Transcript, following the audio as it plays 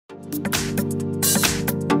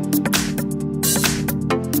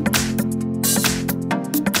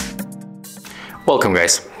Welcome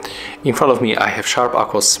guys. In front of me I have Sharp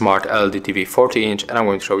Aquos Smart LED TV 40-inch and I'm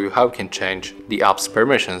going to show you how you can change the app's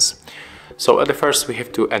permissions. So at the first we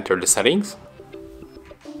have to enter the settings.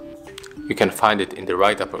 You can find it in the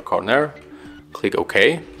right upper corner. Click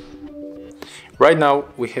OK. Right now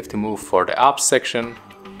we have to move for the apps section.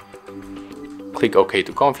 Click OK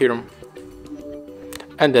to confirm.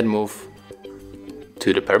 And then move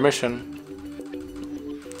to the permission.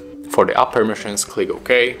 For the app permissions, click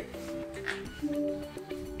OK.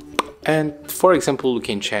 And for example, we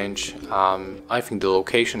can change, I think, the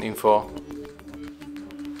location info.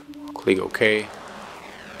 Click OK.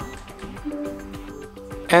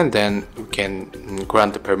 And then we can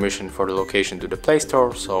grant the permission for the location to the Play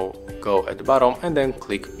Store. So go at the bottom and then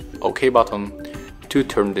click OK button to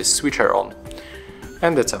turn this switcher on.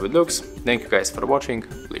 And that's how it looks. Thank you guys for watching.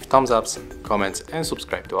 Leave thumbs ups, comments and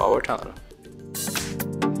subscribe to our channel.